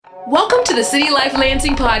Welcome to the City Life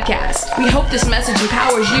Lansing podcast. We hope this message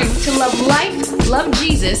empowers you to love life, love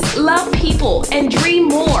Jesus, love people, and dream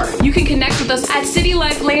more. You can connect with us at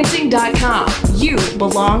citylifelansing.com. You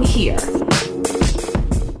belong here.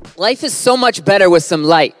 Life is so much better with some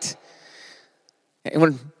light.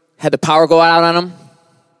 Anyone had the power go out on them?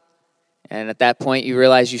 And at that point, you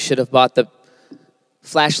realize you should have bought the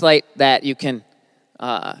flashlight that you can,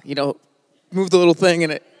 move the little thing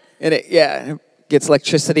and it gets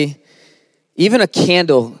electricity. Even a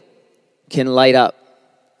candle can light up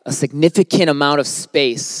a significant amount of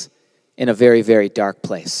space in a very, very dark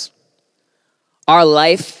place. Our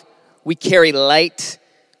life, we carry light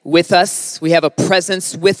with us. We have a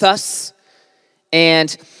presence with us.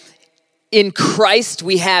 And in Christ,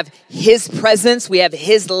 we have His presence. We have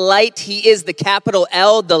His light. He is the capital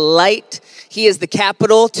L, the light. He is the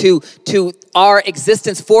capital to our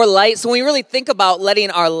existence for light. So when we really think about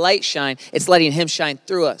letting our light shine, it's letting Him shine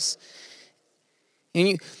through us. And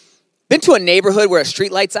you been to a neighborhood where a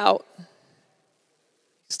street light's out?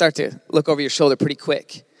 Start to look over your shoulder pretty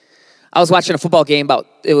quick. I was watching a football game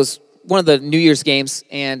it was one of the New Year's games,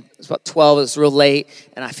 and it was about 12, it was real late,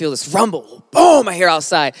 and I feel this rumble, boom, I hear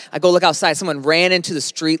outside. I go look outside, someone ran into the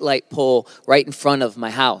street light pole right in front of my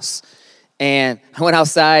house. And I went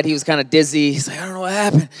outside, he was kind of dizzy, he's like, I don't know what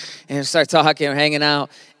happened. And we started talking, we're hanging out.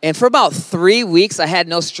 And for about 3 weeks, I had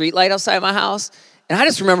no street light outside my house, and I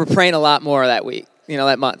just remember praying a lot more that week,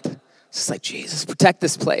 that month. It's just like, Jesus, protect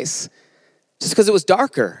this place. Just because it was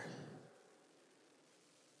darker.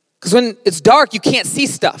 Because when it's dark, you can't see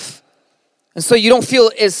stuff. And so you don't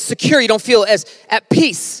feel as secure, you don't feel as at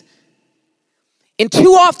peace. And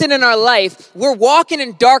too often in our life, we're walking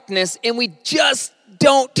in darkness and we just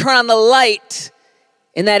don't turn on the light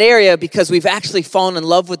in that area because we've actually fallen in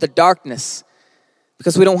love with the darkness.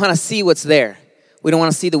 Because we don't want to see what's there. We don't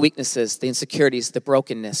want to see the weaknesses, the insecurities, the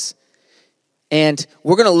brokenness. And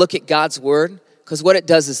we're going to look at God's word because what it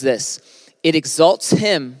does is this. It exalts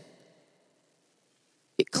Him,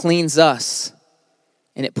 it cleans us,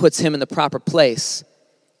 and it puts Him in the proper place.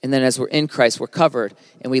 And then as we're in Christ, we're covered,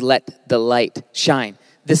 and we let the light shine.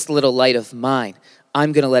 This little light of mine,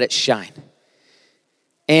 I'm going to let it shine.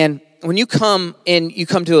 And when you come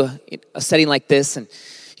to a setting like this, and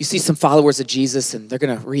you see some followers of Jesus, and they're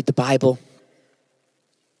going to read the Bible,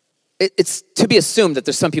 it's to be assumed that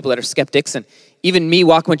there's some people that are skeptics, and even me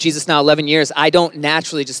walking with Jesus now 11 years, I don't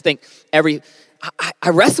naturally just think I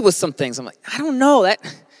wrestle with some things. I'm like, I don't know, that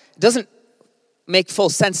doesn't make full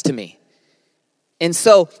sense to me. And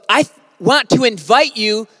so I want to invite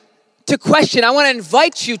you to question. I want to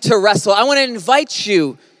invite you to wrestle. I want to invite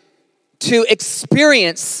you to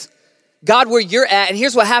experience God where you're at. And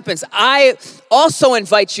here's what happens. I also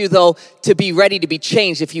invite you, though, to be ready to be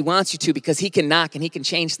changed if He wants you to, because He can knock and He can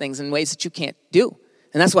change things in ways that you can't do.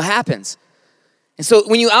 And that's what happens. And so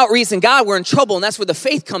when you out-reason God, we're in trouble, and that's where the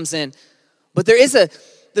faith comes in. But there's a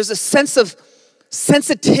sense of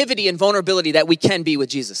sensitivity and vulnerability that we can be with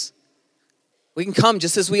Jesus. We can come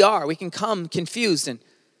just as we are. We can come confused,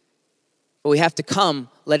 but we have to come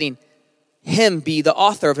letting Him be the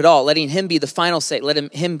author of it all, letting Him be the final say, letting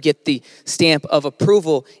Him get the stamp of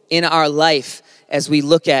approval in our life as we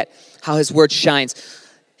look at how His word shines.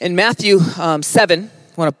 In Matthew 7,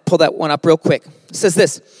 I want to pull that one up real quick. It says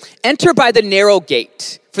this, enter by the narrow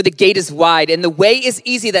gate, for the gate is wide, and the way is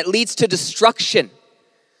easy that leads to destruction.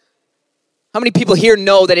 How many people here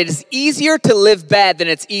know that it is easier to live bad than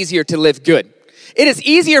it's easier to live good? It is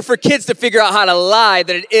easier for kids to figure out how to lie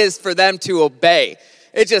than it is for them to obey.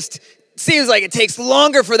 It just seems like it takes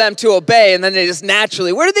longer for them to obey, and then they just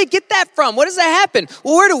naturally, where do they get that from? What does that happen?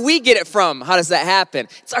 Well, where do we get it from? How does that happen?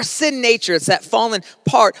 It's our sin nature. It's that fallen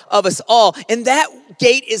part of us all. And that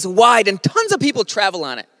gate is wide, and tons of people travel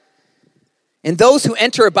on it. And those who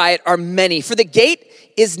enter by it are many. For the gate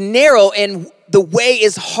is narrow, and the way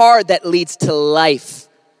is hard that leads to life.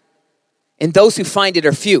 And those who find it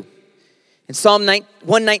are few. In Psalm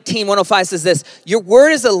 119, 105 says this, your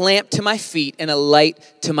word is a lamp to my feet and a light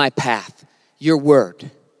to my path. Your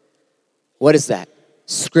word. What is that?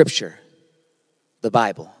 Scripture. The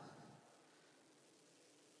Bible.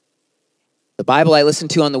 The Bible I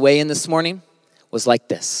listened to on the way in this morning was like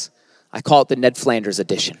this. I call it the Ned Flanders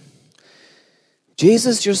edition.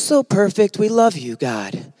 Jesus, you're so perfect. We love you,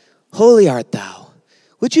 God. Holy art thou.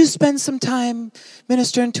 Would you spend some time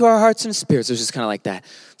ministering to our hearts and spirits? It was just kind of like that.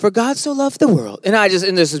 For God so loved the world. And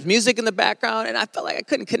there's this music in the background, and I felt like I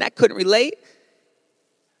couldn't connect, couldn't relate.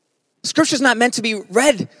 Scripture's not meant to be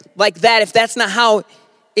read like that if that's not how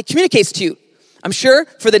it communicates to you. I'm sure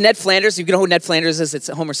for the Ned Flanders, you know who Ned Flanders is? It's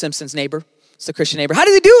Homer Simpson's neighbor. It's the Christian neighbor. How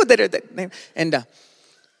did he do with it? And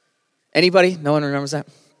anybody? No one remembers that?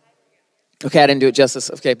 Okay, I didn't do it justice.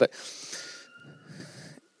 Okay, but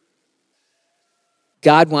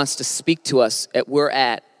God wants to speak to us at where we're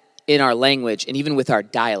at in our language and even with our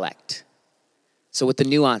dialect. So with the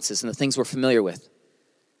nuances and the things we're familiar with.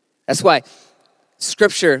 That's why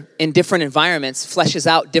Scripture in different environments fleshes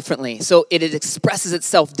out differently. So it expresses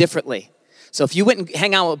itself differently. So if you went and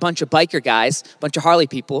hang out with a bunch of biker guys, a bunch of Harley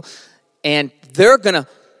people, and they're going to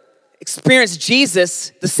experience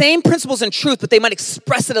Jesus, the same principles and truth, but they might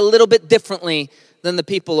express it a little bit differently than the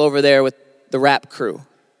people over there with the rap crew,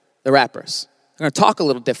 the rappers. They're going to talk a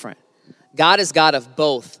little different. God is God of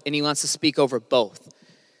both, and he wants to speak over both.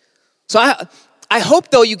 So I hope,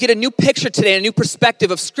 though, you get a new picture today, a new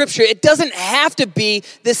perspective of Scripture. It doesn't have to be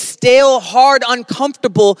this stale, hard,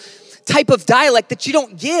 uncomfortable type of dialect that you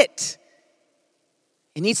don't get.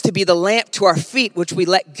 It needs to be the lamp to our feet, which we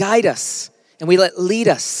let guide us and we let lead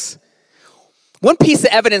us. One piece of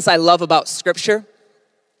evidence I love about Scripture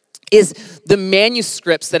is the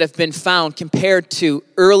manuscripts that have been found compared to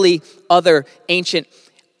early other ancient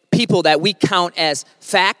people that we count as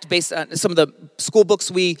fact based on some of the school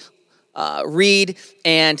books we read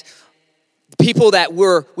and people that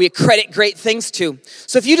we accredit great things to.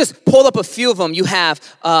 So if you just pull up a few of them, you have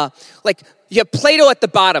Plato at the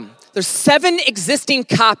bottom. There's 7 existing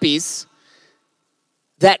copies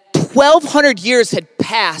that 1,200 years had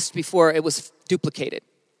passed before it was duplicated.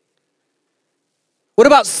 What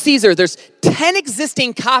about Caesar? There's 10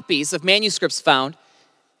 existing copies of manuscripts found,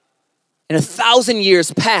 and 1,000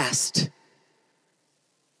 years passed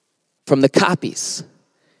from the copies.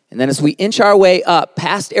 And then as we inch our way up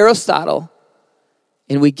past Aristotle,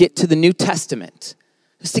 and we get to the New Testament,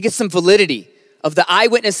 just to get some validity of the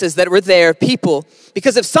eyewitnesses that were there, people,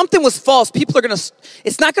 because if something was false,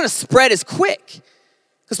 it's not gonna spread as quick.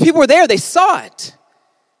 Because people were there, they saw it.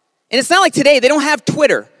 And it's not like today, they don't have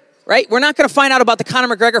Twitter, right? We're not gonna find out about the Conor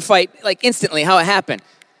McGregor fight like instantly, how it happened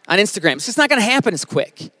on Instagram. It's just not gonna happen as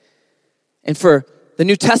quick. And for the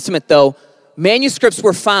New Testament though, manuscripts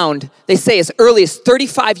were found, they say as early as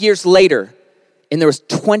 35 years later, and there was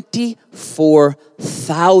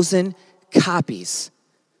 24,000 copies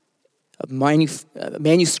of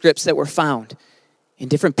manuscripts that were found in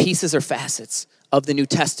different pieces or facets of the New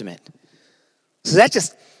Testament. So that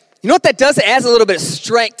just, you know what that does? It adds a little bit of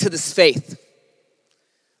strength to this faith.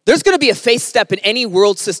 There's going to be a faith step in any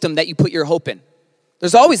world system that you put your hope in.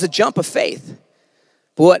 There's always a jump of faith.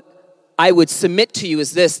 But what I would submit to you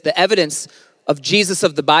is this: the evidence of Jesus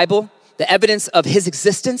of the Bible, the evidence of his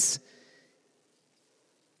existence,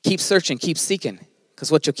 keep searching, keep seeking,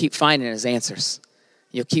 because what you'll keep finding is answers.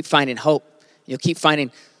 You'll keep finding hope. You'll keep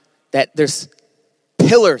finding that there's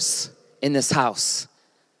pillars in this house.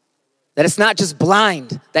 That it's not just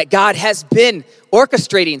blind, that God has been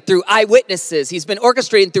orchestrating through eyewitnesses. He's been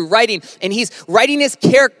orchestrating through writing, and he's writing his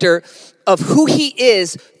character of who he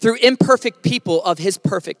is through imperfect people of his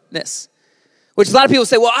perfectness. Which a lot of people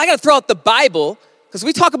say, well, I got to throw out the Bible, because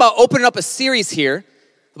we talk about opening up a series here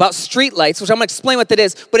about streetlights, which I'm going to explain what that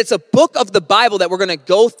is, but it's a book of the Bible that we're going to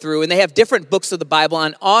go through, and they have different books of the Bible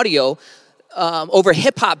on audio over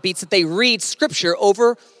hip-hop beats that they read Scripture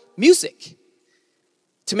over music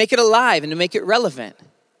to make it alive and to make it relevant.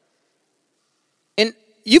 And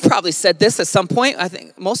you probably said this at some point. I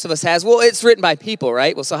think most of us has. Well, it's written by people,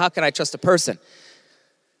 right? Well, so how can I trust a person?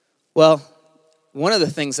 Well, one of the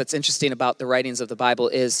things that's interesting about the writings of the Bible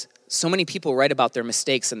is so many people write about their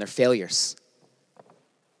mistakes and their failures.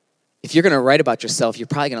 If you're going to write about yourself, you're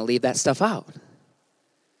probably going to leave that stuff out.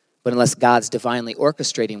 But unless God's divinely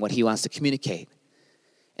orchestrating what he wants to communicate.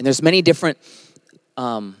 And there's many different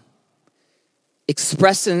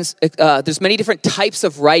expressions, there's many different types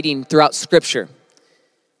of writing throughout Scripture.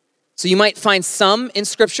 So you might find some in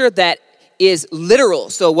Scripture that is literal.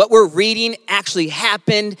 So what we're reading actually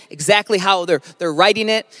happened, exactly how they're writing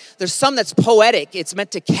it. There's some that's poetic. It's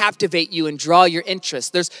meant to captivate you and draw your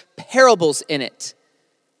interest. There's parables in it.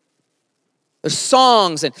 There's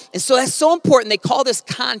songs. And so that's so important. They call this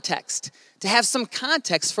context, to have some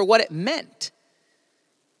context for what it meant.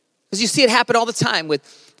 Because you see it happen all the time with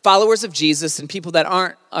followers of Jesus and people that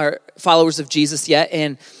are followers of Jesus yet,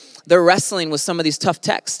 and they're wrestling with some of these tough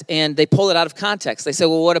texts, and they pull it out of context. They say,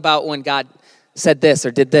 well, what about when God said this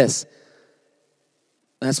or did this?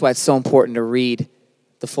 And that's why it's so important to read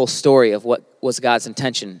the full story of what was God's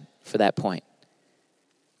intention for that point.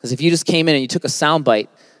 Because if you just came in and you took a soundbite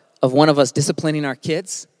of one of us disciplining our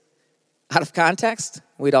kids out of context,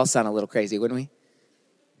 we'd all sound a little crazy, wouldn't we?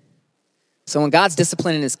 So when God's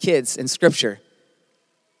disciplining his kids in Scripture,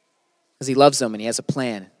 because he loves them and he has a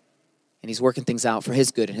plan, and he's working things out for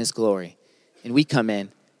his good and his glory, and we come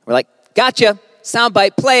in, we're like, gotcha,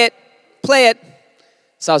 soundbite, play it.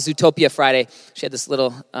 Saw Zootopia Friday. She had this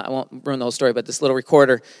little, I won't ruin the whole story, but this little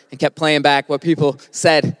recorder and kept playing back what people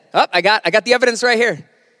said. Oh, I got the evidence right here.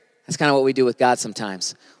 That's kind of what we do with God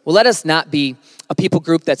sometimes. Well, let us not be a people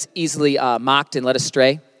group that's easily mocked and led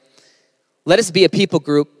astray. Let us be a people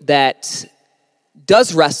group that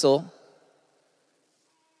does wrestle,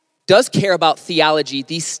 does care about theology,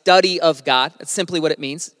 the study of God. That's simply what it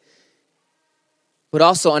means. But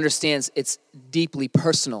also understands it's deeply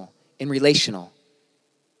personal and relational.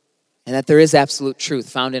 And that there is absolute truth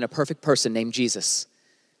found in a perfect person named Jesus.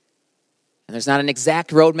 And there's not an exact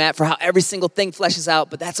roadmap for how every single thing fleshes out,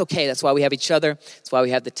 but that's okay. That's why we have each other. That's why we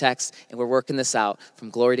have the text, and we're working this out from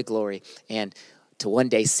glory to glory and to one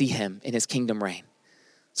day see him in his kingdom reign.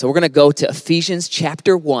 So we're going to go to Ephesians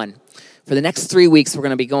chapter 1. For the next 3 weeks, we're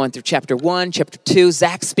going to be going through chapter 1, chapter 2.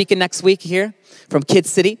 Zach's speaking next week here from Kid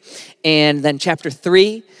City, and then chapter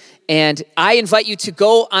 3. And I invite you to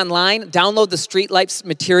go online, download the Streetlights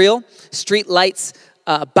material,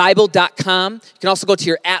 streetlightsbible.com. You can also go to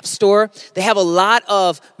your app store. They have a lot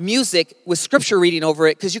of music with scripture reading over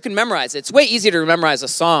it because you can memorize it. It's way easier to memorize a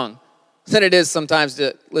song than it is sometimes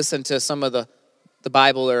to listen to some of the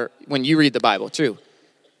Bible or when you read the Bible, too.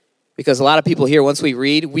 Because a lot of people here, once we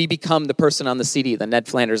read, we become the person on the CD, the Ned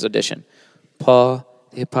Flanders edition. Paul,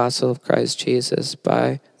 the apostle of Christ Jesus,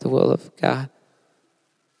 by the will of God.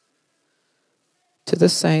 To the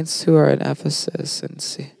saints who are in Ephesus and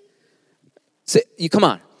see, you come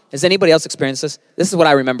on. Has anybody else experienced this? This is what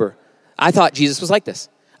I remember. I thought Jesus was like this.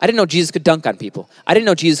 I didn't know Jesus could dunk on people. I didn't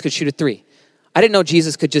know Jesus could shoot a 3. I didn't know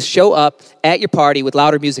Jesus could just show up at your party with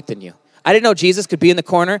louder music than you. I didn't know Jesus could be in the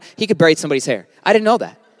corner. He could braid somebody's hair. I didn't know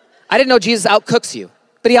that. I didn't know Jesus outcooks you,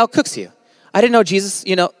 but he outcooks you. I didn't know Jesus,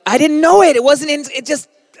 I didn't know it. It just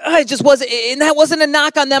wasn't, and that wasn't a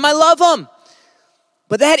knock on them. I love them.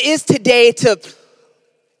 But that is today to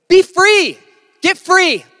be free. Get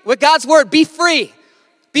free with God's word. Be free.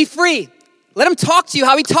 Be free. Let him talk to you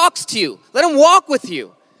how he talks to you. Let him walk with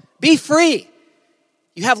you. Be free.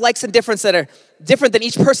 You have likes and difference that are different than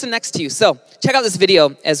each person next to you. So check out this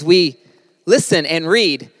video as we listen and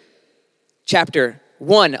read chapter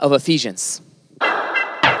 1 of Ephesians.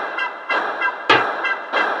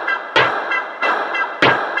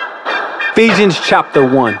 Ephesians chapter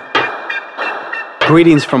 1.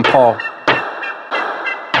 Greetings from Paul.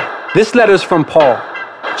 This letter is from Paul,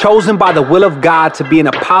 chosen by the will of God to be an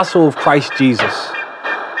apostle of Christ Jesus.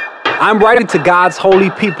 I'm writing to God's holy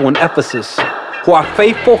people in Ephesus who are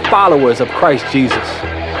faithful followers of Christ Jesus.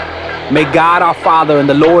 May God our Father and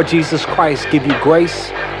the Lord Jesus Christ give you grace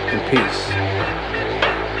and peace.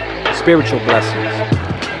 Spiritual blessings.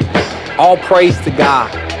 All praise to God,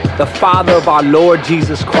 the Father of our Lord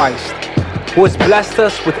Jesus Christ, who has blessed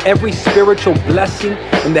us with every spiritual blessing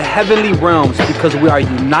in the heavenly realms because we are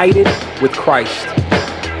united with Christ.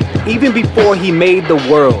 Even before he made the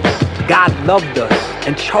world, God loved us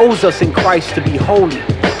and chose us in Christ to be holy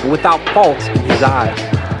and without fault in his eyes.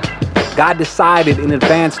 God decided in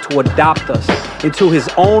advance to adopt us into his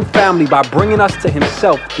own family by bringing us to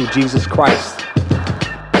himself through Jesus Christ.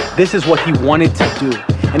 This is what he wanted to do,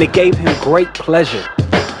 and it gave him great pleasure.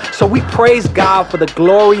 So we praise God for the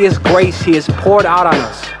glorious grace he has poured out on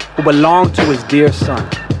us who belong to his dear Son.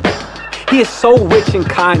 He is so rich in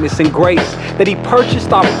kindness and grace that he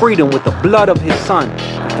purchased our freedom with the blood of his Son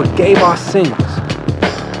and forgave our sins.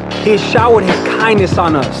 He has showered his kindness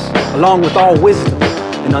on us, along with all wisdom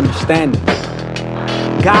and understanding.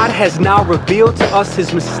 God has now revealed to us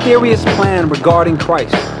his mysterious plan regarding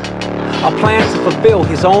Christ, a plan to fulfill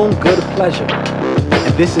his own good pleasure.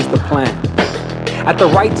 And this is the plan. At the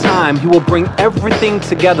right time, he will bring everything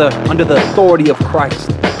together under the authority of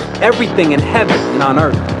Christ, everything in heaven and on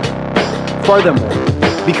earth. Furthermore,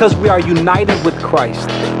 because we are united with Christ,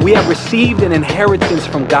 we have received an inheritance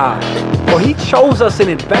from God. For he chose us in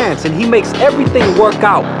advance, and he makes everything work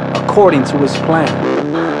out according to his plan.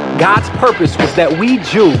 God's purpose was that we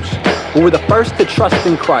Jews, who were the first to trust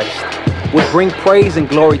in Christ, would bring praise and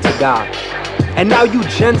glory to God. And now you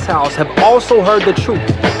Gentiles have also heard the truth,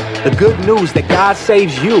 the good news that God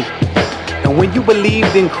saves you. And when you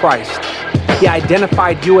believed in Christ, he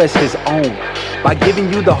identified you as his own by giving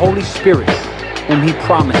you the Holy Spirit, whom he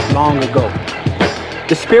promised long ago.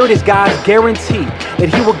 The Spirit is God's guarantee that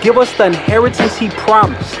he will give us the inheritance he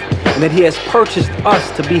promised and that he has purchased us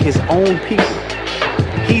to be his own people.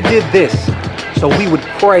 He did this so we would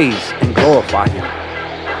praise and glorify him.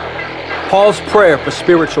 Paul's prayer for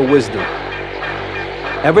spiritual wisdom.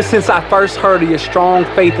 Ever since I first heard of your strong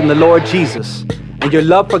faith in the Lord Jesus and your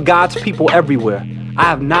love for God's people everywhere, I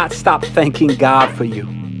have not stopped thanking God for you.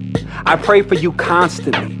 I pray for you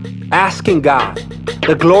constantly, asking God,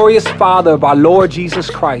 the glorious Father of our Lord Jesus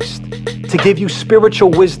Christ, to give you spiritual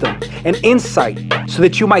wisdom and insight so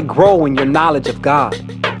that you might grow in your knowledge of God.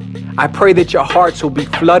 I pray that your hearts will be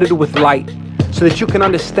flooded with light so that you can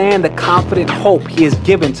understand the confident hope He has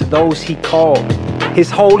given to those He called, His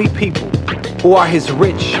holy people, who are His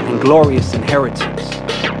rich and glorious inheritance.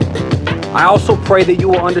 I also pray that you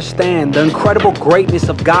will understand the incredible greatness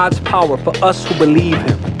of God's power for us who believe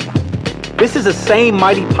Him. This is the same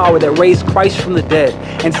mighty power that raised Christ from the dead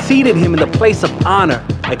and seated Him in the place of honor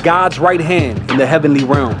at God's right hand in the heavenly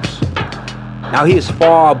realms. Now He is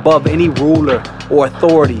far above any ruler or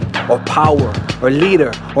authority or power or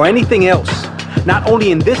leader or anything else, not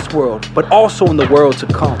only in this world, but also in the world to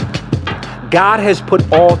come. God has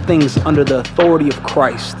put all things under the authority of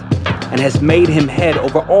Christ and has made Him head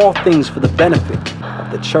over all things for the benefit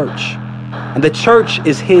of the church. And the church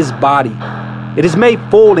is His body. It is made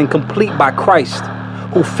full and complete by Christ,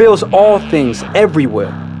 who fills all things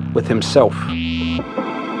everywhere with Himself.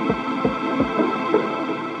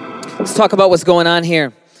 Let's talk about what's going on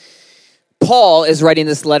here. Paul is writing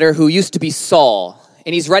this letter, who used to be Saul,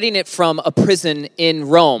 and he's writing it from a prison in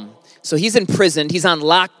Rome. So he's in prison, he's on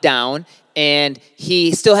lockdown, and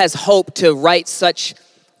he still has hope to write such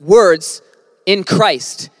words in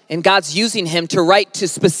Christ. And God's using him to write to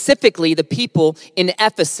specifically the people in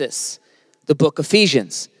Ephesus, the book of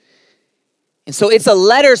Ephesians. And so it's a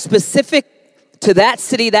letter specific to that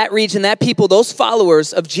city, that region, that people, those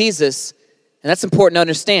followers of Jesus. And that's important to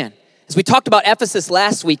understand. As we talked about Ephesus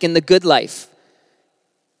last week in the good life.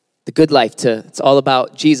 The good life, it's all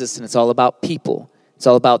about Jesus and it's all about people. It's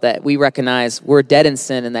all about that we recognize we're dead in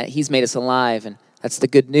sin and that He's made us alive. And that's the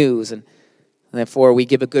good news. And therefore, we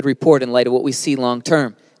give a good report in light of what we see long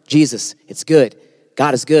term. Jesus, it's good.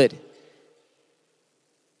 God is good.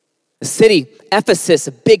 The city, Ephesus,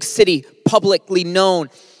 a big city, publicly known,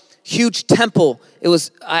 huge temple. It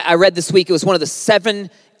was, I read this week, it was one of the 7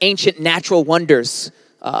 ancient natural wonders.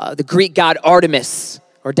 The Greek god Artemis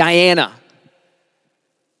or Diana.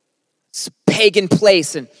 It's a pagan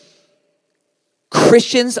place, and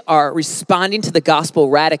Christians are responding to the gospel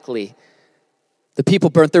radically. The people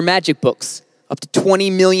burnt their magic books, up to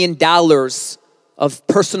 $20 million of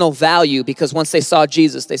personal value, because once they saw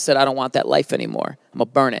Jesus, they said, I don't want that life anymore. I'm going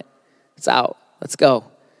to burn it. It's out. Let's go.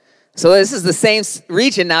 So this is the same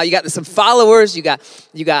region now. You got some followers. You got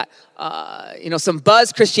some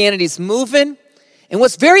buzz. Christianity's moving. And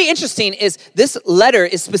what's very interesting is this letter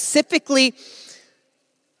is specifically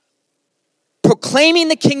proclaiming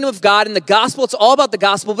the kingdom of God and the gospel. It's all about the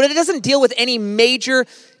gospel, but it doesn't deal with any major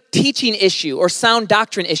teaching issue or sound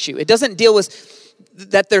doctrine issue. It doesn't deal with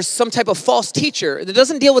that there's some type of false teacher. It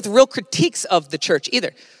doesn't deal with real critiques of the church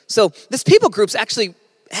either. So this people group's actually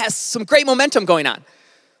has some great momentum going on.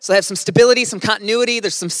 So they have some stability, some continuity,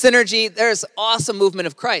 there's some synergy, there's awesome movement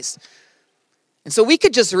of Christ. And so we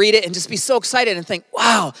could just read it and just be so excited and think,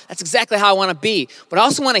 wow, that's exactly how I want to be. But I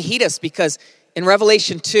also want to heed us because in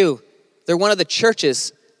Revelation 2, they're one of the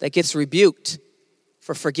churches that gets rebuked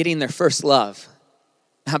for forgetting their first love.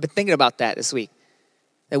 Now, I've been thinking about that this week,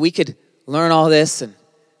 that we could learn all this and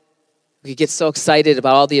we could get so excited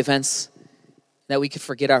about all the events that we could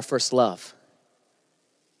forget our first love.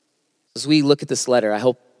 As we look at this letter, I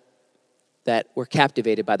hope that we're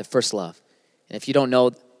captivated by the first love. And if you don't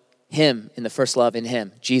know Him in the first love in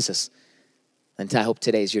Him, Jesus, then I hope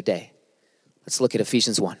today is your day. Let's look at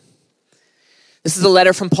Ephesians 1. This is a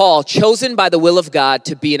letter from Paul, chosen by the will of God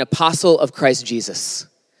to be an apostle of Christ Jesus.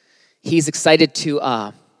 He's excited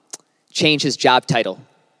to change his job title.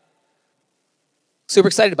 Super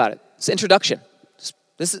excited about it. It's an introduction.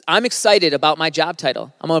 I'm excited about my job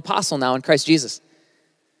title. I'm an apostle now in Christ Jesus.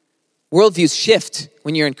 Worldviews shift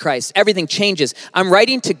when you're in Christ. Everything changes. I'm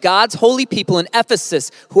writing to God's holy people in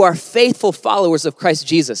Ephesus who are faithful followers of Christ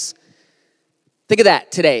Jesus. Think of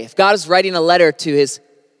that today. If God is writing a letter to His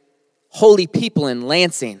holy people in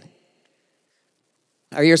Lansing,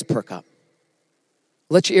 our ears perk up.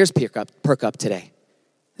 Let your ears perk up today.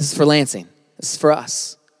 This is for Lansing. This is for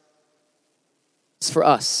us. It's for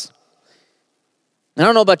us. And I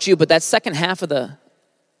don't know about you, but that second half of the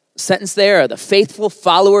sentence there, the faithful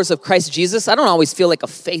followers of Christ Jesus, I don't always feel like a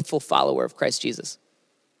faithful follower of Christ Jesus.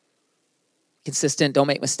 Consistent, don't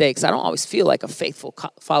make mistakes. I don't always feel like a faithful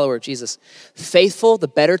follower of Jesus. Faithful, the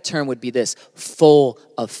better term would be this, full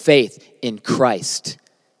of faith in Christ.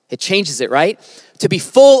 It changes it, right? To be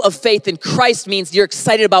full of faith in Christ means you're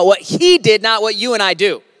excited about what He did, not what you and I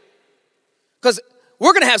do. Because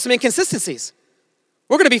we're going to have some inconsistencies.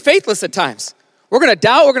 We're going to be faithless at times. We're going to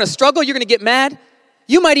doubt, we're going to struggle, you're going to get mad.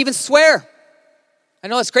 You might even swear. I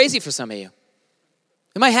know that's crazy for some of you.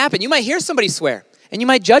 It might happen. You might hear somebody swear. and you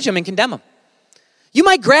might judge them and condemn them. You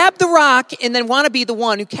might grab the rock and then want to be the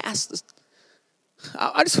one who casts this.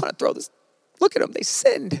 I just want to throw this. Look at them, they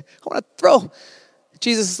sinned. I want to throw.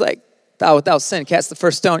 Jesus is like, thou without sin, cast the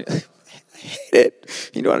first stone. I hate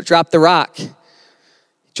it. You don't want to drop the rock.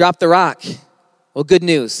 Drop the rock. Well, good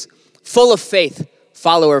news. Full of faith,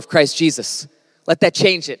 follower of Christ Jesus. Let that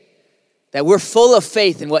change it. That we're full of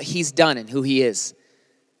faith in what he's done and who he is.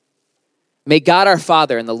 May God our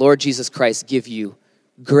Father and the Lord Jesus Christ give you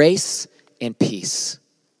grace and peace.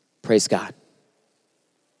 Praise God.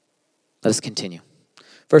 Let us continue.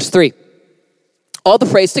 Verse 3. All the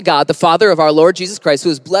praise to God, the Father of our Lord Jesus Christ, who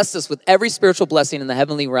has blessed us with every spiritual blessing in the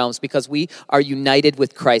heavenly realms because we are united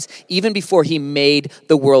with Christ. Even before he made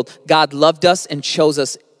the world, God loved us and chose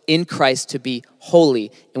us in Christ to be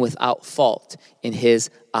holy and without fault in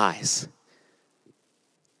his eyes.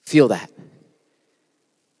 Feel that.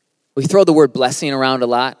 We throw the word blessing around a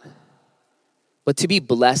lot, but to be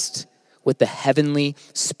blessed with the heavenly,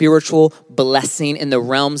 spiritual blessing in the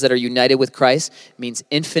realms that are united with Christ means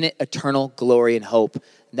infinite, eternal glory and hope.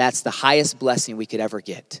 That's the highest blessing we could ever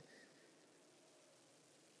get.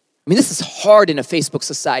 I mean, this is hard in a Facebook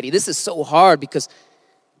society. This is so hard because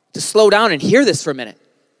to slow down and hear this for a minute.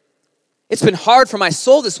 It's been hard for my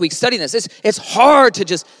soul this week studying this. It's hard to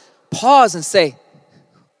just pause and say,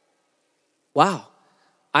 wow,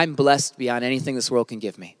 I'm blessed beyond anything this world can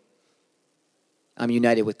give me. I'm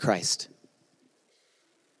united with Christ.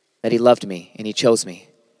 That he loved me and he chose me.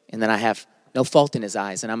 And that I have no fault in his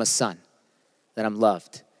eyes and I'm a son. That I'm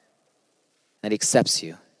loved. That he accepts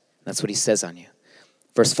you. That's what he says on you.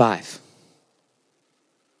 Verse 5.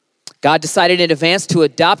 God decided in advance to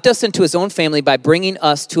adopt us into his own family by bringing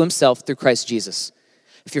us to himself through Christ Jesus.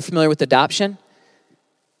 If you're familiar with adoption,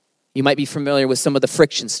 you might be familiar with some of the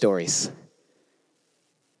friction stories.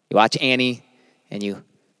 You watch Annie and you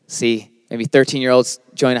see maybe 13-year-olds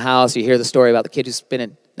join a house. You hear the story about the kid who's been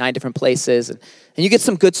in 9 different places. And you get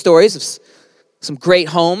some good stories of some great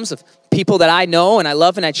homes of people that I know and I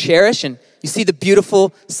love and I cherish. And you see the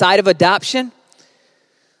beautiful side of adoption.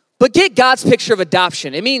 But get God's picture of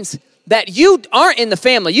adoption. It means that you aren't in the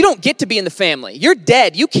family. You don't get to be in the family. You're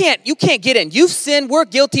dead. You can't get in. You've sinned. We're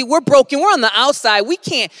guilty. We're broken. We're on the outside. We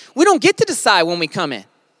don't get to decide when we come in.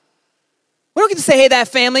 We don't get to say, hey, that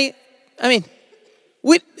family,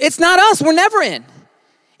 it's not us. We're never in.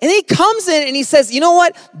 And he comes in and he says, you know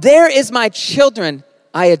what? There is my children.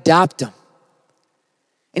 I adopt them.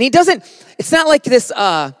 And he doesn't, it's not like this,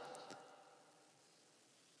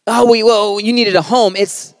 you needed a home.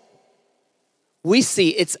 It's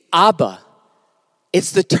Abba.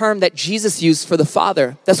 It's the term that Jesus used for the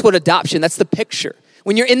Father. That's what adoption, that's the picture.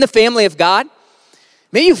 When you're in the family of God,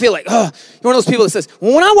 maybe you feel like, you're one of those people that says,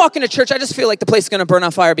 well, when I walk into church, I just feel like the place is going to burn on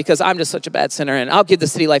fire because I'm just such a bad sinner and I'll give the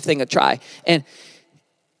City Life thing a try. And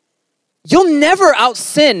you'll never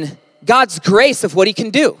out-sin God's grace of what he can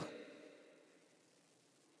do.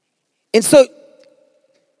 And so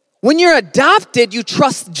when you're adopted, you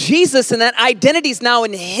trust Jesus and that identity's now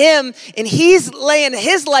in him and he's laying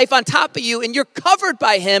his life on top of you and you're covered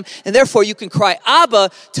by him and therefore you can cry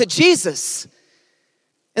Abba to Jesus.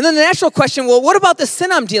 And then the natural question, well, what about the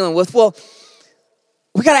sin I'm dealing with? Well,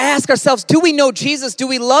 we got to ask ourselves, do we know Jesus? Do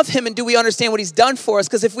we love him? And do we understand what he's done for us?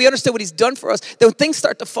 Because if we understand what he's done for us, then when things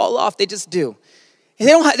start to fall off, they just do. And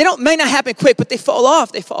they may not happen quick, but they fall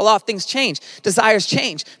off. They fall off. Things change. Desires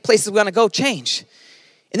change. Places we want to go change.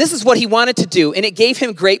 And this is what he wanted to do. And it gave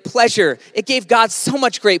him great pleasure. It gave God so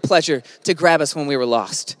much great pleasure to grab us when we were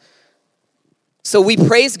lost. So we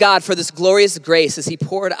praise God for this glorious grace as he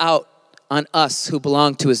poured out on us who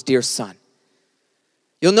belong to his dear son.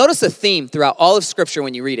 You'll notice a theme throughout all of Scripture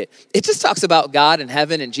when you read it. It just talks about God and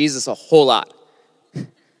heaven and Jesus a whole lot.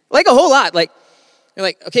 Like a whole lot. Like, you're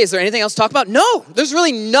like, okay, is there anything else to talk about? No, there's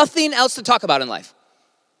really nothing else to talk about in life.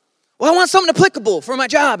 Well, I want something applicable for my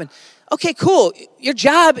job. And okay, cool. Your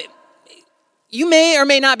job, you may or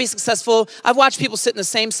may not be successful. I've watched people sit in the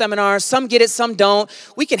same seminars. Some get it, some don't.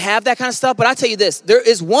 We can have that kind of stuff. But I tell you this, there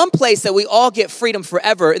is one place that we all get freedom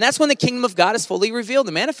forever. And that's when the kingdom of God is fully revealed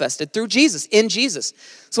and manifested through Jesus, in Jesus.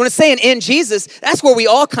 So when it's saying in Jesus, that's where we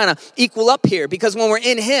all kind of equal up here. Because when we're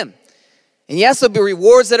in him. And yes, there'll be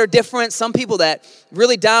rewards that are different. Some people that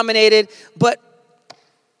really dominated. But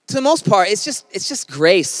to the most part, it's just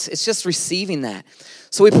grace. It's just receiving that.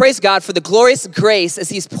 So we praise God for the glorious grace as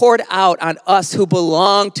he's poured out on us who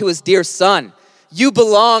belong to his dear son. You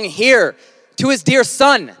belong here to his dear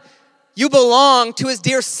son. You belong to his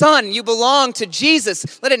dear son. You belong to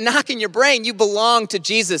Jesus. Let it knock in your brain. You belong to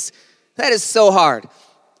Jesus. That is so hard.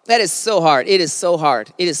 That is so hard. It is so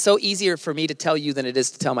hard. It is so easier for me to tell you than it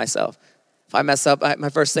is to tell myself. If I mess up, my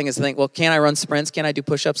first thing is to think, well, can I run sprints? Can I do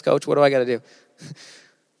push-ups, coach? What do I got to do?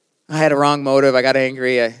 I had a wrong motive. I got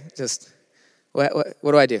angry. What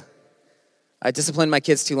do I do? I disciplined my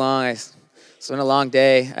kids too long. It's been a long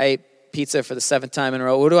day. I ate pizza for the 7th time in a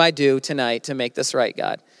row. What do I do tonight to make this right,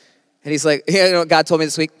 God? And he's like, you know what God told me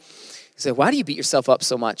this week? He said, why do you beat yourself up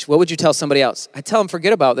so much? What would you tell somebody else? I tell them,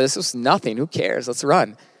 forget about this. This was nothing. Who cares? Let's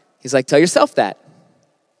run. He's like, tell yourself that.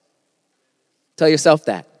 Tell yourself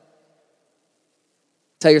that.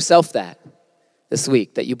 Tell yourself that this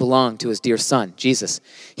week, that you belong to his dear son, Jesus.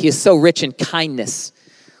 He is so rich in kindness.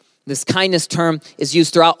 This kindness term is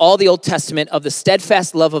used throughout all the Old Testament of the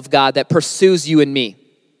steadfast love of God that pursues you and me.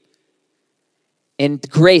 And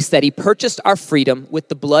grace that he purchased our freedom with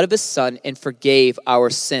the blood of his son and forgave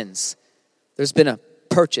our sins. There's been a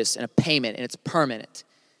purchase and a payment, and it's permanent.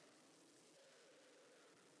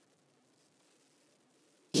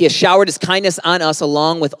 He has showered his kindness on us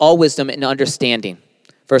along with all wisdom and understanding.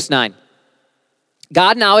 Verse 9.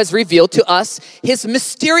 God now has revealed to us his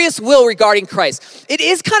mysterious will regarding Christ. It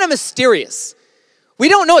is kind of mysterious. We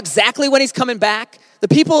don't know exactly when he's coming back. The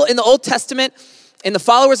people in the Old Testament and the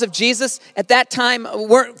followers of Jesus at that time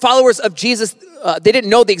weren't followers of Jesus. They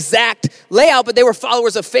didn't know the exact layout, but they were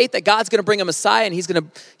followers of faith that God's going to bring a Messiah, and he's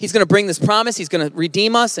going to bring this promise. He's going to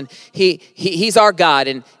redeem us, and he's our God,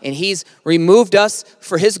 and he's removed us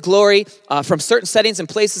for his glory from certain settings and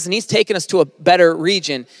places, and he's taken us to a better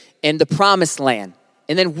region in the promised land.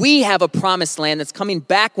 And then we have a promised land that's coming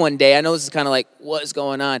back one day. I know this is kind of like, what is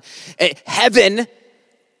going on? Heaven,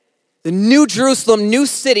 the new Jerusalem, new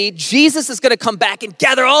city, Jesus is going to come back and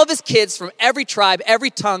gather all of his kids from every tribe, every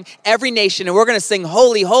tongue, every nation. And we're going to sing,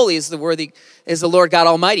 holy, holy is the Lord God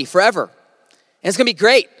Almighty forever. And it's going to be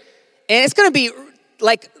great. And it's going to be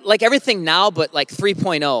like everything now, but like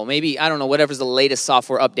 3.0, maybe, I don't know, whatever's the latest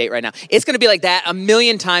software update right now. It's going to be like that a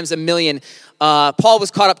million times a million. Paul was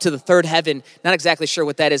caught up to the third heaven. Not exactly sure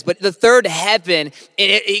what that is, but the third heaven,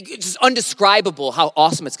 it's just undescribable how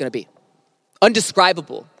awesome it's going to be.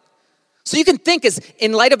 Undescribable. So you can think as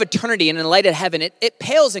in light of eternity and in light of heaven, it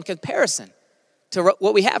pales in comparison to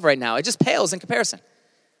what we have right now. It just pales in comparison.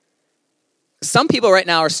 Some people right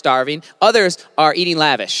now are starving. Others are eating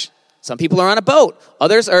lavish. Some people are on a boat.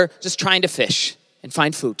 Others are just trying to fish and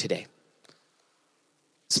find food today.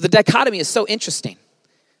 So the dichotomy is so interesting.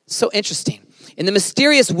 So interesting. And the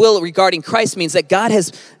mysterious will regarding Christ means that God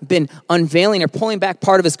has been unveiling or pulling back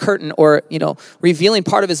part of his curtain or, revealing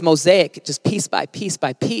part of his mosaic just piece by piece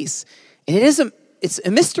by piece. And it's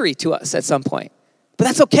a mystery to us at some point. But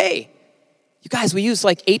that's okay. You guys, we use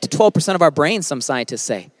like 8 to 12% of our brains, some scientists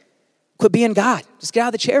say. Quit being God. Just get out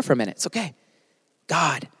of the chair for a minute. It's okay.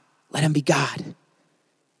 God. Let him be God.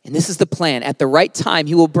 And this is the plan. At the right time,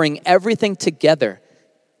 he will bring everything together.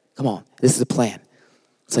 Come on, this is the plan.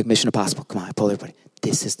 It's like Mission Impossible. Come on, I pull everybody.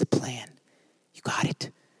 This is the plan. You got it.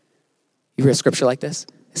 You read a scripture like this?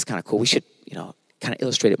 It's kind of cool. We should, kind of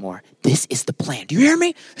illustrate it more. This is the plan. Do you hear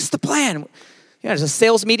me? This is the plan. There's a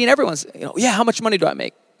sales meeting. Everyone's, how much money do I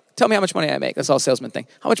make? Tell me how much money I make. That's all salesmen think.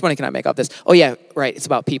 How much money can I make off this? Oh, yeah, right. It's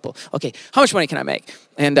about people. Okay, how much money can I make?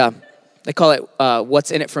 And they call it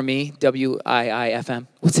What's in it for me, WIIFM.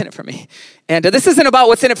 What's in it for me? And this isn't about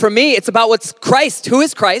what's in it for me. It's about what's Christ. Who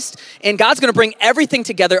is Christ? And God's going to bring everything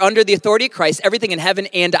together under the authority of Christ, everything in heaven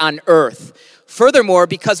and on earth. Furthermore,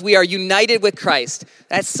 because we are united with Christ,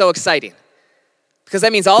 that's so exciting. Because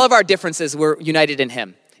that means all of our differences, we're united in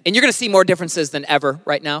him. And you're going to see more differences than ever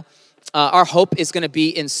right now. Our hope is going to be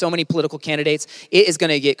in so many political candidates. It is going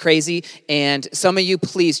to get crazy. And some of you,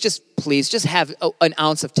 please just have an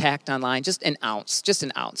ounce of tact online. Just an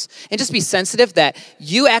ounce. And just be sensitive that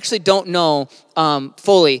you actually don't know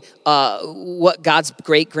fully what God's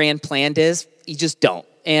great grand plan is. You just don't.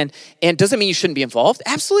 And doesn't mean you shouldn't be involved.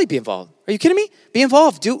 Absolutely be involved. Are you kidding me? Be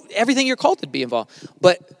involved. Do everything you're called to be involved.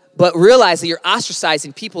 But realize that you're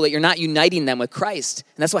ostracizing people, that you're not uniting them with Christ.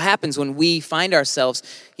 And that's what happens when we find ourselves,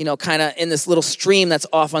 kind of in this little stream that's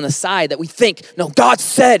off on the side that we think, no, God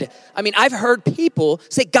said. I mean, I've heard people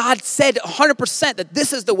say God said 100% that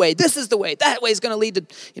this is the way, that way is going to lead to,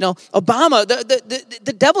 Obama.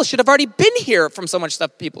 The devil should have already been here from so much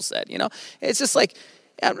stuff people said, It's just like,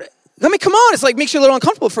 come on. It's like makes you a little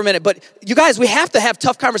uncomfortable for a minute. But you guys, we have to have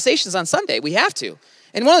tough conversations on Sunday. We have to.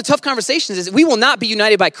 And one of the tough conversations is we will not be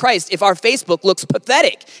united by Christ if our Facebook looks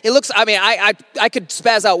pathetic. It looks, I could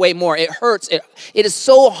spaz out way more. It hurts. It is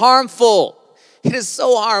so harmful. It is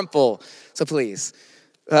so harmful. So please,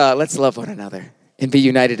 let's love one another and be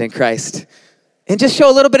united in Christ. And just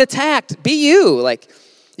show a little bit of tact. Be you. Like,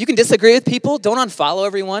 you can disagree with people. Don't unfollow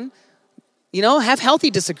everyone. Have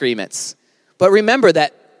healthy disagreements. But remember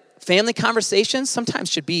that family conversations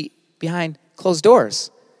sometimes should be behind closed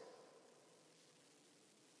doors.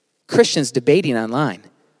 Christians debating online.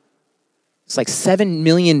 It's like 7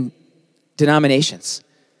 million denominations.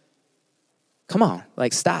 Come on,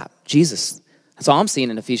 like stop. Jesus. That's all I'm seeing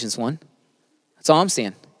in Ephesians 1. That's all I'm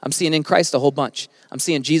seeing. I'm seeing in Christ a whole bunch. I'm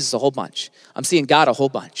seeing Jesus a whole bunch. I'm seeing God a whole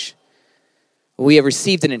bunch. We have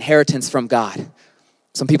received an inheritance from God.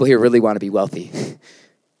 Some people here really want to be wealthy.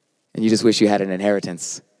 And you just wish you had an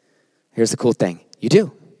inheritance. Here's the cool thing. You do.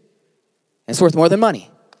 And it's worth more than money.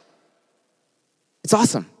 It's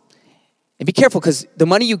awesome. And be careful, because the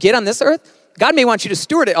money you get on this earth, God may want you to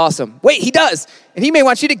steward it awesome. Wait, he does. And he may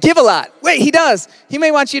want you to give a lot. Wait, he does. He may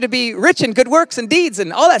want you to be rich in good works and deeds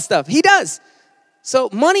and all that stuff. He does. So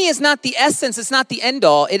money is not the essence. It's not the end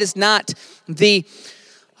all. It is not the,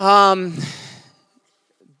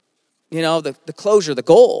 the closure, the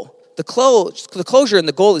goal. The closure and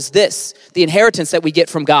the goal is this, the inheritance that we get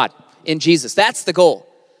from God in Jesus. That's the goal.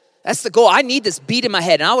 That's the goal. I need this beat in my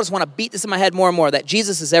head, and I always want to beat this in my head more and more, that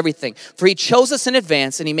Jesus is everything. For he chose us in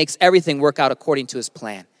advance, and he makes everything work out according to his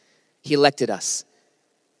plan. He elected us.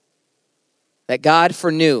 That God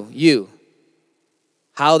foreknew you.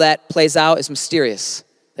 How that plays out is mysterious.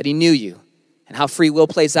 That he knew you. And how free will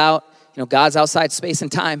plays out, God's outside space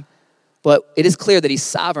and time. But it is clear that he's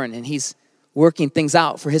sovereign, and he's working things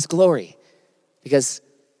out for his glory. Because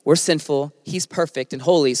we're sinful, he's perfect and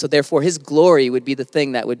holy, so therefore his glory would be the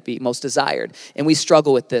thing that would be most desired. And we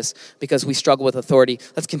struggle with this because we struggle with authority.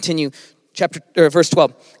 Let's continue verse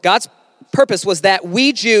 12. God's purpose was that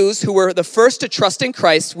we Jews, who were the first to trust in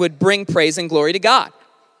Christ, would bring praise and glory to God.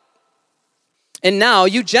 And now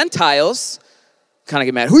you Gentiles kind of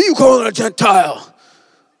get mad. Who are you calling a Gentile?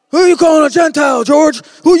 Who are you calling a Gentile, George?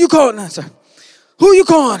 Who are you calling? Who are you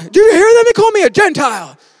calling? Did you hear them? They call me a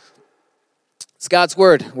Gentile. It's God's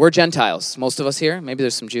word. We're Gentiles. Most of us here. Maybe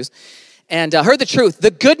there's some Jews. And heard the truth. The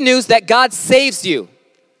good news that God saves you.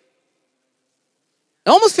 It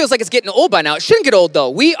almost feels like it's getting old by now. It shouldn't get old, though.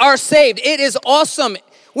 We are saved. It is awesome.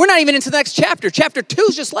 We're not even into the next chapter. Chapter 2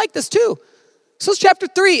 is just like this, too. So it's chapter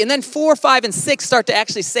 3. And then 4, 5, and 6 start to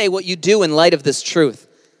actually say what you do in light of this truth.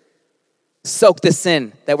 Soak this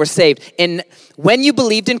in, that we're saved. And when you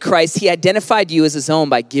believed in Christ, he identified you as his own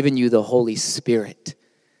by giving you the Holy Spirit.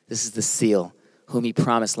 This is the seal, whom he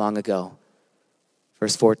promised long ago.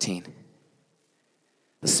 Verse 14.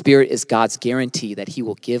 The Spirit is God's guarantee that he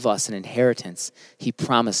will give us an inheritance he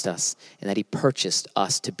promised us, and that he purchased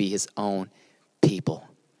us to be his own people.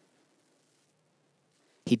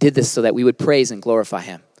 He did this so that we would praise and glorify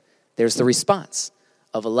him. There's the response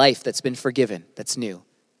of a life that's been forgiven, that's new.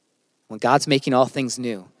 When God's making all things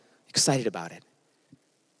new, excited about it.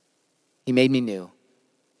 He made me new.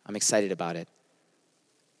 I'm excited about it.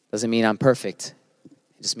 Doesn't mean I'm perfect.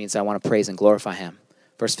 It just means I want to praise and glorify him.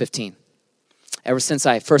 Verse 15. Ever since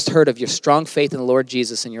I first heard of your strong faith in the Lord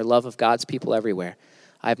Jesus and your love of God's people everywhere,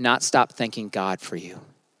 I have not stopped thanking God for you.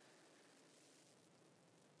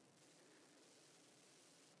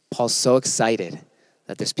 Paul's so excited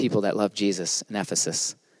that there's people that love Jesus in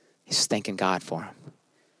Ephesus. He's thanking God for them.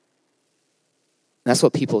 And that's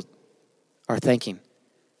what people are thanking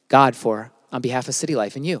God for on behalf of City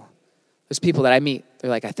Life and you. There's people that I meet, they're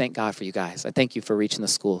like, I thank God for you guys. I thank you for reaching the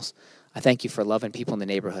schools. I thank you for loving people in the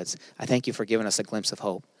neighborhoods. I thank you for giving us a glimpse of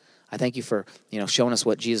hope. I thank you for, showing us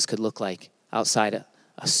what Jesus could look like outside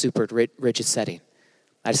a super rigid setting.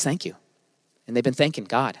 I just thank you. And they've been thanking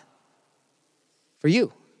God for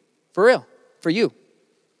you, for real, for you.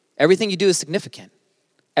 Everything you do is significant.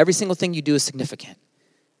 Every single thing you do is significant.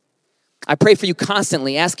 I pray for you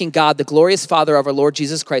constantly, asking God, the glorious Father of our Lord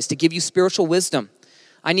Jesus Christ, to give you spiritual wisdom.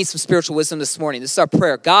 I need some spiritual wisdom this morning. This is our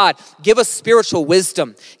prayer. God, give us spiritual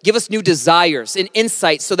wisdom. Give us new desires and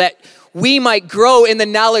insight so that we might grow in the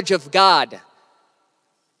knowledge of God.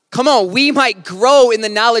 Come on, we might grow in the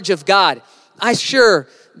knowledge of God. I sure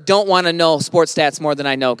don't want to know sports stats more than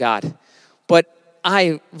I know God. But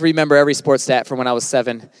I remember every sports stat from when I was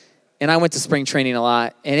 7. And I went to spring training a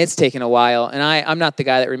lot, and it's taken a while. And I'm not the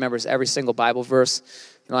guy that remembers every single Bible verse.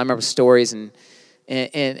 I remember stories and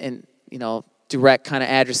direct kind of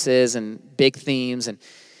addresses and big themes. And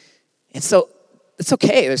so it's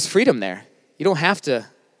okay. There's freedom there. You don't have to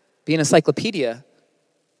be an encyclopedia,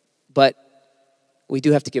 but we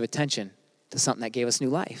do have to give attention to something that gave us new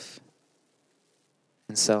life.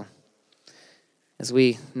 And so as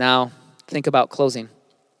we now think about closing,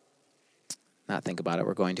 not think about it,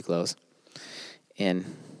 we're going to close in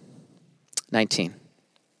 19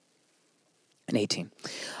 and 18.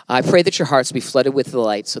 I pray that your hearts be flooded with the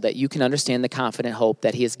light so that you can understand the confident hope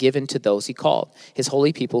that he has given to those he called, his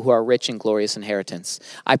holy people who are rich in glorious inheritance.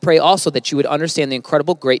 I pray also that you would understand the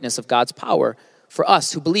incredible greatness of God's power for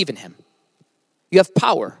us who believe in him. You have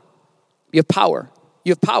power. You have power.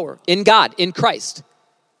 You have power in God, in Christ.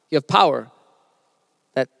 You have power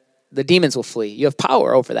that the demons will flee. You have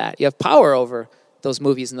power over that. You have power over those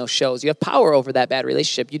movies and those shows. You have power over that bad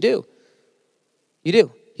relationship. You do. You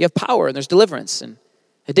do. You have power, and there's deliverance, and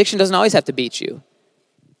addiction doesn't always have to beat you.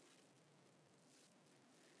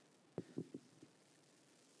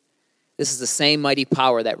 This is the same mighty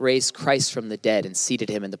power that raised Christ from the dead and seated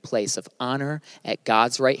him in the place of honor at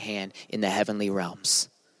God's right hand in the heavenly realms.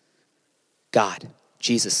 God,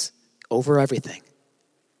 Jesus, over everything.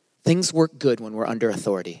 Things work good when we're under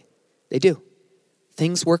authority. They do.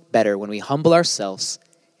 Things work better when we humble ourselves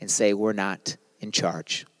and say we're not in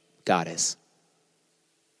charge. God is.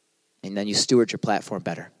 And then you steward your platform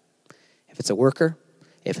better. If it's a worker,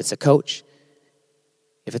 if it's a coach,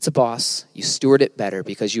 if it's a boss, you steward it better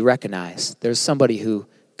because you recognize there's somebody who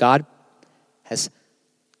God has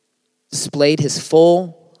displayed his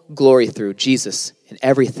full glory through, Jesus, and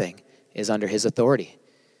everything is under his authority.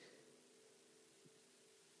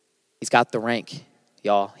 He's got the rank,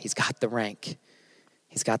 y'all. He's got the rank.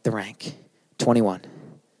 He's got the rank. 21.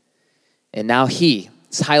 And now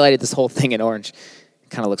it's highlighted this whole thing in orange.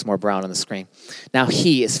 Kind of looks more brown on the screen. Now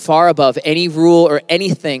he is far above any rule or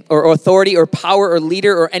anything, or authority or power or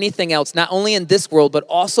leader or anything else, not only in this world, but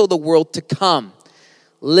also the world to come.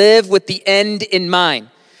 Live with the end in mind.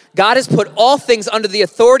 God has put all things under the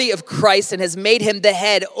authority of Christ and has made him the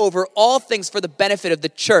head over all things for the benefit of the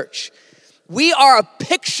church. We are a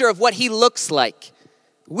picture of what he looks like.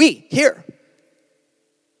 We, here.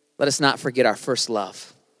 Let us not forget our first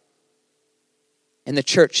love. And the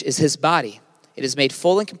church is his body. It is made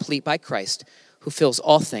full and complete by Christ, who fills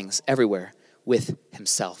all things everywhere with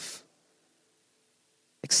himself.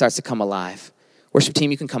 It starts to come alive. Worship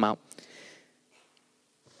team, you can come out.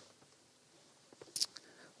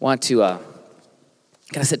 Want to,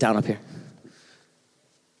 can I sit down up here?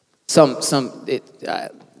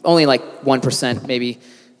 Only like 1% maybe.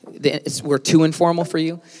 We're too informal for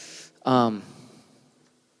you.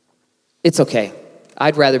 It's okay.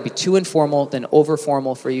 I'd rather be too informal than over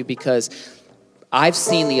formal for you because I've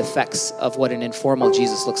seen the effects of what an informal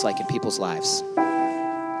Jesus looks like in people's lives.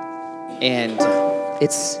 And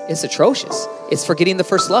it's atrocious. It's forgetting the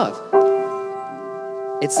first love.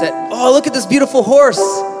 It's that, oh, look at this beautiful horse.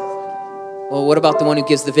 Well, what about the one who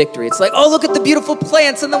gives the victory? It's like, oh, look at the beautiful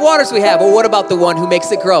plants and the waters we have. Well, what about the one who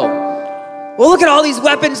makes it grow? Well, look at all these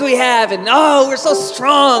weapons we have. And oh, we're so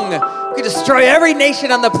strong. We could destroy every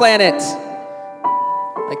nation on the planet.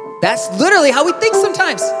 Like, that's literally how we think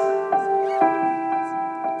sometimes.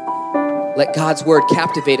 Let God's word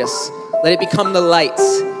captivate us. Let it become the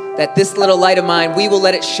lights. That this little light of mine, we will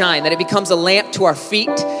let it shine. That it becomes a lamp to our feet.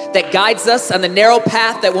 That guides us on the narrow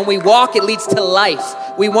path. That when we walk, it leads to life.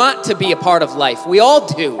 We want to be a part of life. We all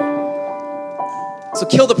do. So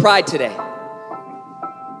kill the pride today.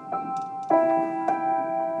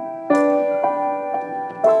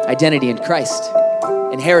 Identity in Christ.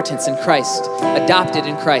 Inheritance in Christ. Adopted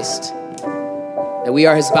in Christ. That we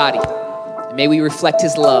are his body. And may we reflect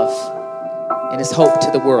his love and his hope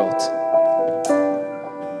to the world.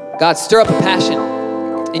 God, stir up a passion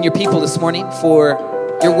in your people this morning for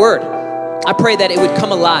your word. I pray that it would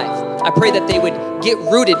come alive. I pray that they would get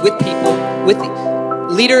rooted with people, with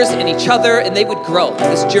leaders and each other, and they would grow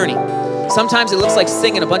this journey. Sometimes it looks like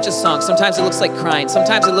singing a bunch of songs. Sometimes it looks like crying.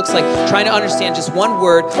 Sometimes it looks like trying to understand just one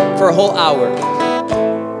word for a whole hour.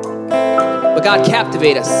 But God,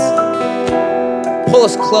 captivate us. Pull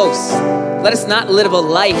us close. Let us not live a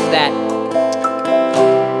life that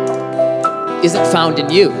isn't found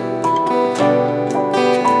in you.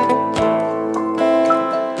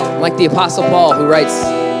 Like the Apostle Paul, who writes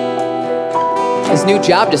his new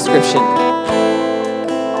job description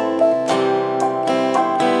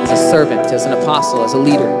as a servant, as an apostle, as a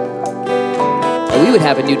leader. That we would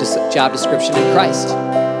have a new job description in Christ.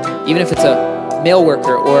 Even if it's a mail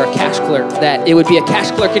worker or a cash clerk, that it would be a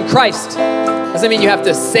cash clerk in Christ. Doesn't mean you have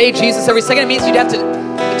to say Jesus every second. It means you'd have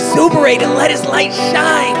to exuberate and let his light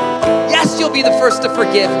shine. Yes, you'll be the first to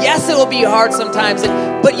forgive. Yes, it will be hard sometimes.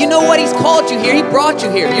 But you know what? He's called you here. He brought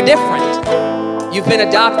you here. You're different. You've been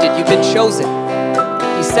adopted. You've been chosen.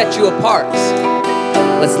 He set you apart.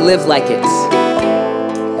 Let's live like it.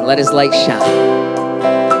 And let his light shine.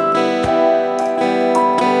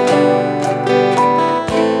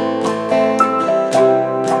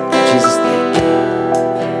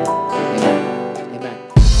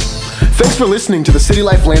 Thanks for listening to the City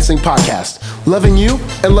Life Lansing podcast. Loving you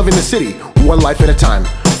and loving the city, one life at a time.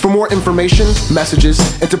 For more information, messages,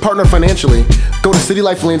 and to partner financially, go to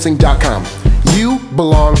citylifelansing.com. You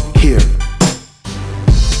belong here.